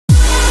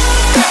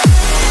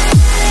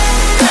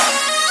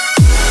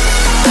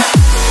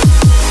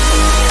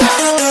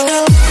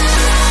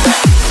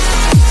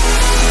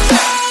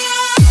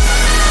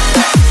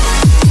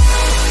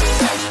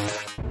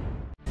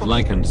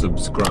like and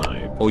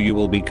subscribe, or you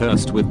will be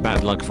cursed with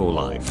bad luck for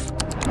life.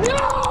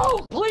 No!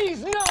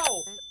 Please,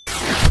 no!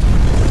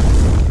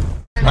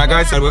 Alright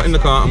guys, so we're in the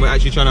car and we're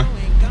actually trying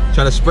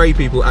to spray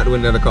people out the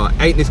window of the car.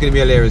 Ain't this gonna be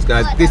hilarious,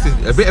 guys? This is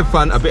a bit of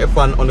fun on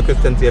the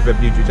Chris 10 TFF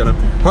YouTube channel.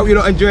 Hope you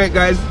lot enjoy it,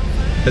 guys.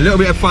 A little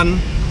bit of fun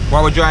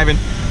while we're driving.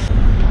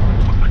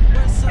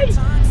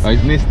 Oh,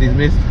 he's missed.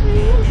 It's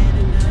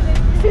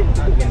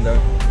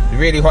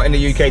really hot in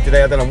the UK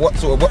today. I don't know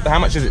how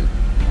much is it?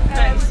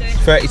 36.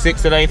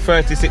 36 today,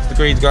 36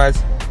 degrees,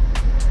 guys.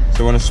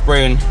 So we are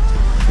spraying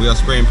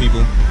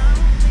people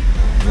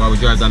while we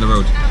drive down the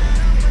road.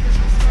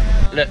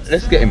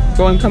 Let's get him.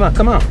 Go on, come on.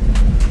 Go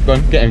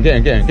on, get him.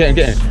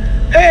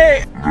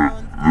 Hey! Let's get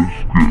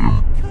him.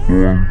 Go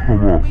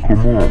on,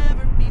 come on.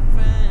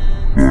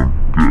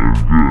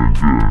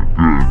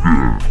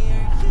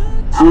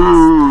 Do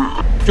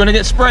you want to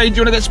get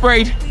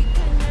sprayed?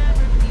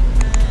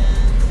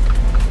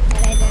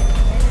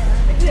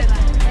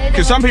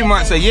 Because some people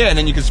might say yeah, and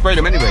then you can spray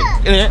them anyway.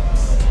 Yeah.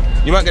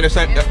 You might get the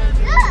same.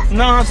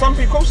 No, some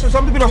people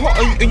are hot.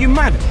 Are you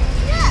mad?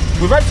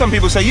 We've had some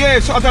people say yeah,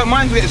 so I don't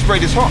mind getting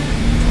sprayed. It's hot.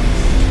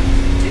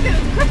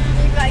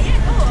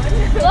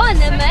 Go on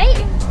then,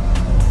 mate.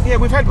 Yeah,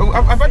 we've had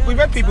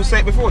people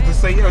say it before to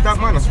say, you know, don't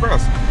mind, spray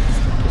us.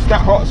 It's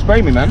that hot,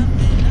 spray me, man.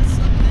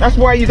 That's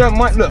why you don't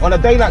mind. Look, on a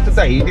day like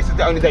today, this is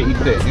the only day you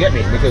can do it. You get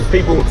me? Because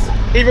people,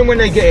 even when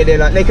they get it, they're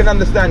like, they can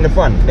understand the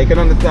fun. They can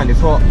understand it's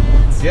hot.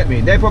 You get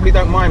me? They probably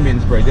don't mind being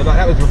sprayed. They're like,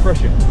 that was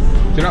refreshing. Do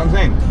you know what I'm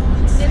saying?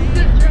 It's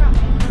gonna dry.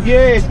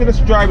 Yeah, it's gonna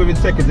dry within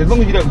seconds. As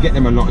long as you don't get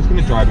them a lot, it's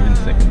gonna dry within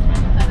seconds, man.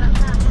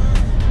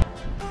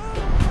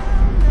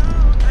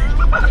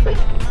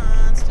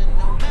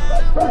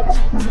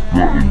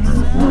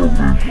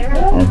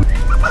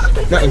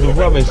 That is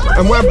rubbish.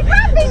 And what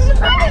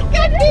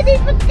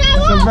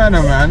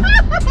Savannah, man?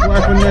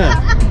 What happened there?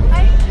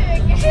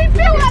 She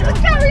blew out the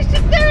carriage to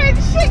do it.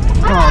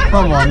 Oh,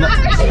 come on.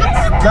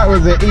 That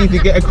was an easy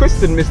get. A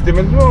Kristen missed him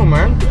as well,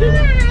 man.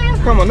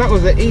 Come on, that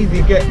was an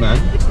easy get, man.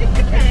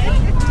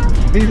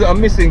 These that are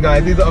missing,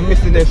 guys. These that are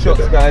missing their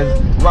shots, guys.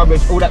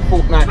 Rubbish. All that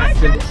Fortnite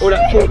action.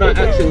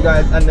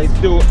 Guys. And they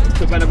still,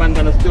 Savannah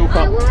Bandana still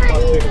can't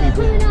shoot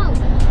people.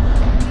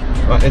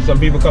 Right, there's some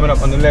people coming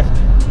up on the left.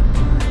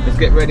 Let's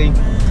get ready.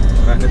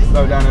 Right, let's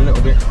slow down a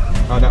little bit.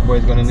 Oh, that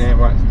boy's gone in there.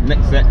 Right,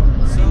 next set.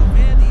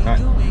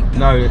 Right.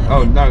 No,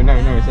 oh no,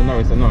 it's a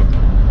no.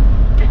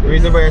 The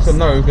reason why it's a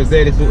no because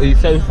he's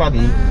so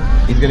funny.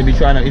 He's been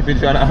trying to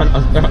hunt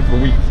us down for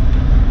weeks.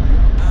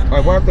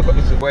 Alright, why have they got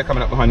this boy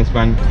coming up behind this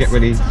van? Get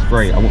ready,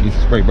 spray. I want you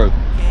to spray, bro.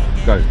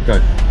 Go.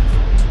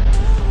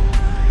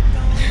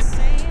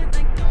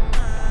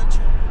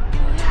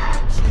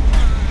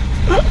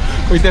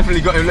 We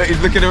definitely got him. Look, he's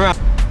looking around.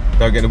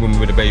 Don't get the woman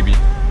with the baby.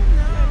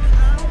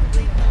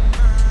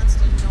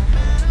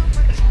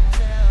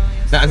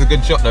 That was a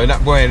good shot though.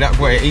 That boy,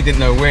 he didn't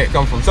know where it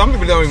come from. Some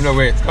people don't even know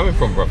where it's coming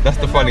from, bro. That's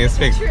the funniest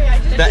thing.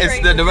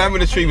 The man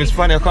with the tree was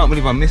funny. I can't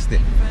believe I missed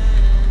it.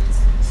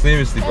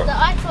 Seriously, bro. The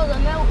ice balls are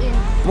melting.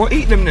 Well,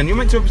 eat them then. You're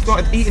meant to have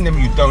started eating them,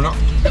 you donut.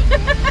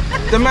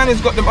 The man has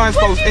got the ice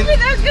balls in.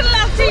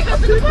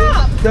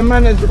 The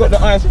man has got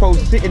the ice balls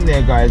sitting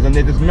there, guys, and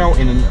they're just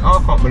melting. And I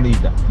can't believe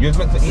that. You're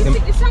meant to eat them.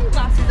 Take your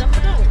sunglasses off,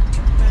 I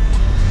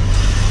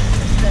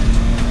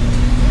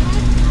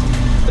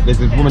There's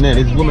this woman there.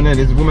 On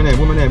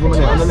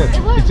the left.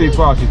 She's too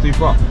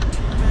far.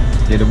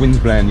 Yeah, the wind's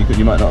blowing.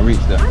 You might not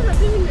reach there. I'm not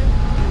doing this.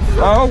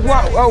 Oh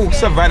wow! Oh,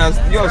 Savannah,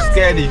 you're a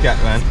scaredy cat,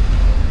 man.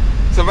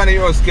 Savannah,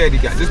 you're a scaredy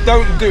cat. Just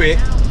don't do it.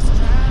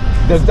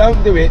 Just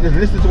don't do it. Just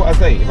listen to what I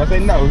say. If I say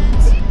no,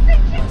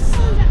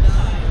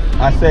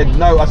 I said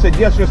no. I said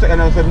yes for a second,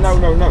 and I said no.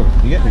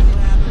 You get me?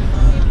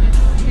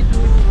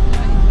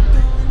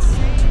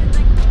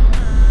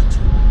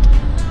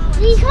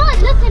 You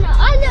can't look at it. I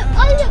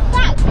look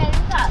back and it's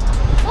like,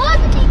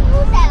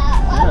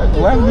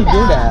 why would you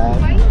do that?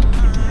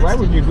 Why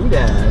would you do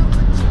that?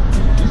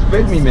 You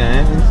spread me,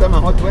 man, in summer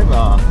hot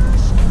weather.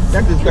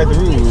 That's just got the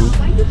rules.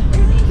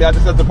 See, I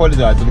just have to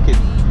apologise to the kids.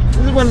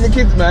 This is one of the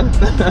kids, man.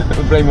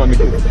 Blame it on the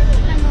kids.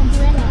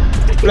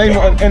 Blame it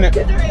on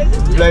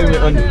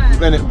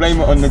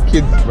the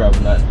kids, bro.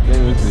 Like,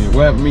 seriously, it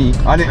weren't me.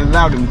 I didn't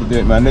allow them to do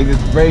it, man. They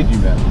just sprayed you,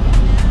 man.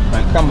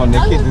 Like, come on, the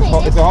kids. It's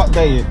hot. It's a hot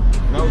day.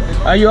 No,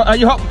 are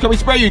you hot? Can we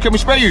spray you? Can we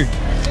spray you?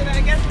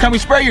 Can we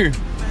spray you?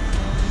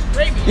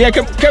 Spray me? Yeah,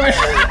 can we?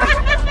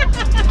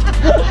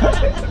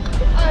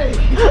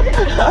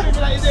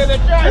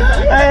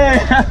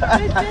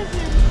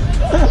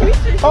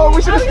 Oh,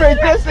 we should have sprayed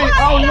Jessie.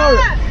 Oh no.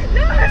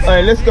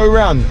 Alright, let's go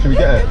round. Should we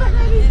get her?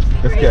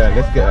 Let's get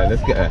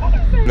her.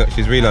 Look,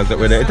 she's realised that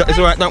we're there. It's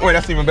alright, don't worry,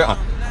 that's even better.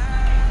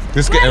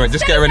 Just get her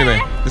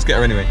anyway. Let's get her.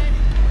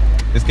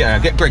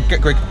 Get Greg.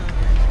 Get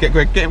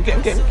him.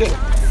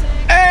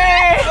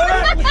 Hey!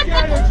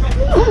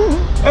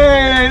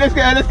 Hey, let's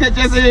get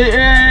Jessie.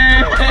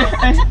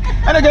 Hey.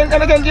 And again,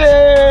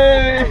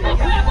 yeah.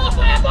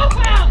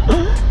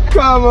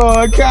 Come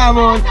on.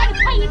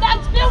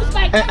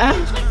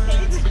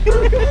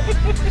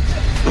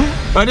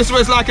 Right, this is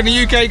what it's like in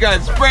the UK,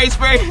 guys. Spray.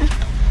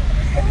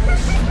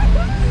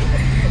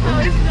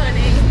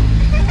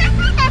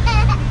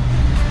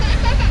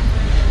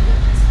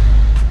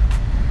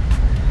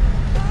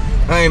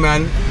 Hey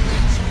man,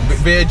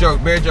 beer joke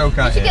out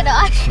You should here. get the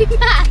ice cream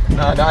man.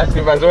 No, the ice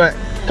cream man's alright.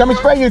 Come and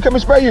spray you, come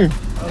and spray you.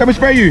 Come and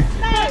spray you.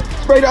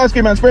 Spray the ice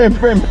cream man, spray him,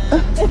 spray him.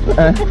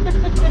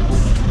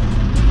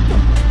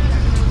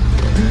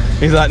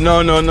 He's like,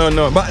 no.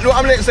 But what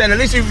I'm saying, at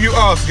least if you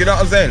ask, you know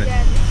what I'm saying?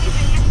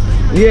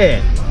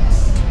 Yeah.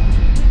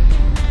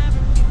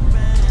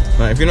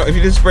 Like, if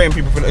you're just spraying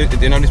people, do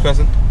you know this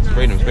person?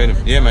 Spray them.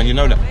 Yeah, man, you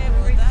know that.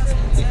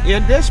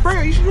 Yeah, they're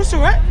spraying. That's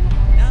alright.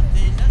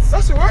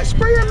 That's alright.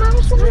 Spray them, man.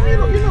 What's wrong with you?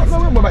 You don't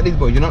know about these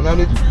boys. You don't know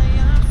these.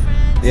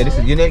 Yeah, this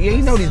is you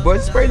know these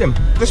boys. Spray them.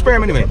 Just spray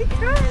them anyway.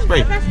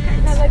 Spray.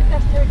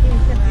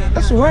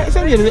 That's alright. It's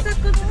only a little.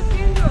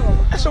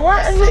 That's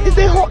alright. Is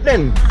they hot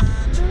then?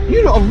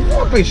 You lot are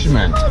rubbish,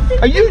 man.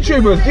 Are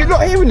YouTubers? You're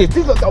not hearing this.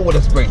 These lot don't want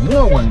to spray.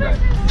 No one, guys.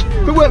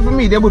 If it weren't for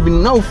me, there would be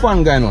no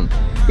fun going on.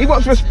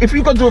 If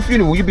you got to a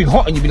funeral, you'd be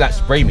hot and you'd be like,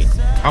 spray me.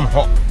 I'm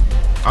hot.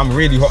 I'm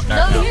really hot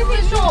now. No, you were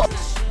not.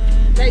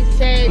 They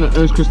said.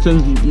 There's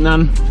Kristen's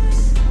nan.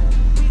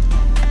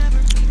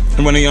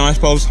 And one of your ice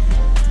poles.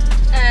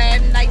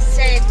 They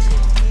said.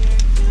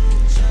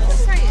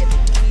 What's saying?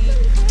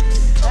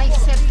 They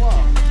said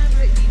what?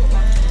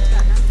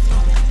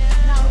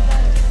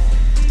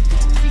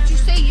 Did you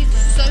say you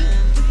soaked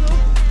the floor?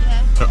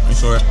 Yeah. Oh,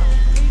 it's alright.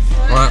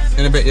 Alright,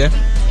 in a bit, yeah?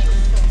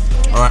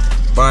 Alright,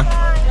 bye.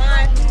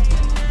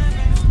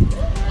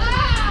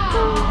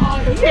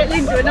 Get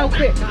Linda and I'll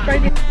quick.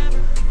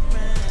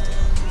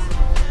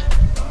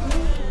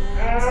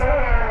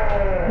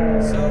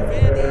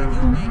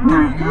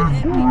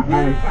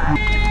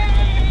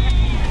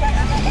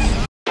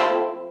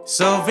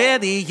 So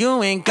really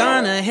you ain't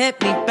gonna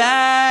hit me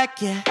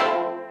back, yeah.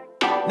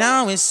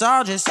 Now it's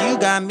all just you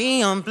got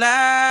me on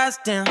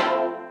blast, damn.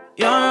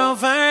 You're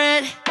over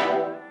it,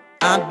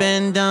 I've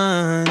been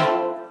done.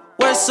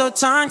 We're so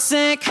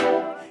toxic,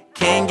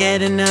 can't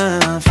get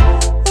enough.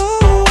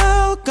 Ooh,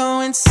 I'll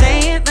go and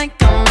say it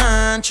like a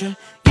mantra.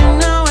 You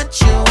know what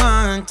you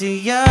want, do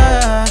ya?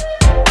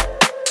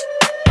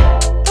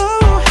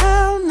 Oh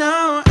hell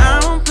no, I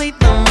won't play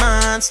the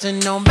monster,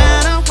 no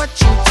matter what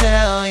you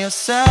tell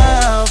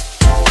yourself.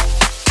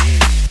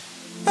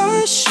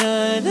 I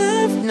should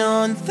have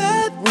known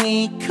that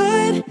we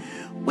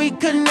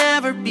could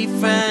never be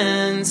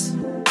friends.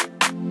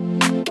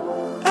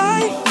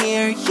 I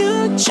hear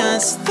you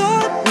just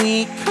thought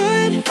we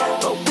could,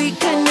 but we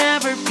could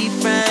never be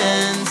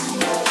friends.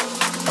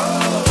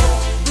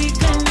 We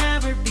could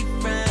never be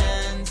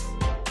friends.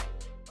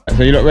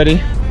 So you lot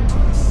ready?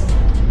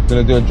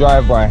 Gonna do a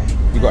drive-by.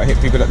 You gotta hit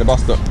people at the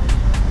bus stop.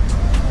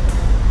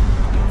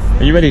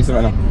 Are you ready,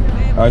 Savannah?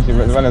 Oh,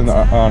 Savannah's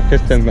not. Oh,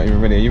 Kristen's not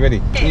even ready. Are you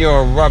ready?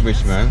 You're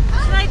rubbish, man.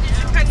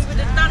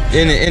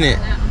 In it.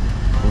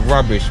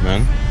 Rubbish,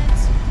 man.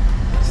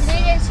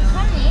 Today is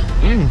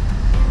funny.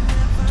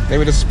 They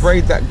would have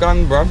sprayed that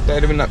gun, bro.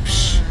 They'd have been like,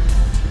 psh.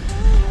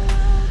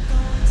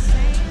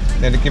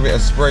 They'd have give it a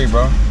spray,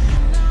 bro.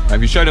 Like,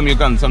 if you show them your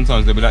gun,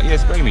 sometimes they'll be like, yeah,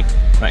 spray me.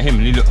 Like him,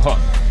 and he looked hot.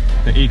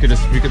 But he'd have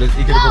probably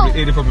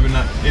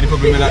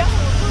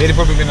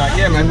been like,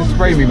 yeah, man, just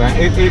spray me, man.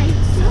 You know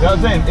what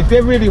I'm saying? If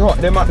they're really hot,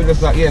 they might be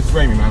just like, yeah,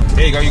 spray me, man.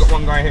 There you go, you got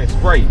one guy here,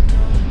 spray.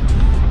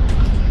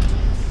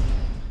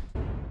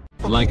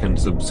 Like and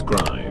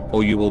subscribe,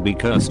 or you will be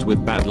cursed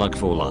with bad luck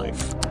for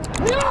life.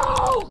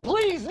 No!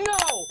 Please,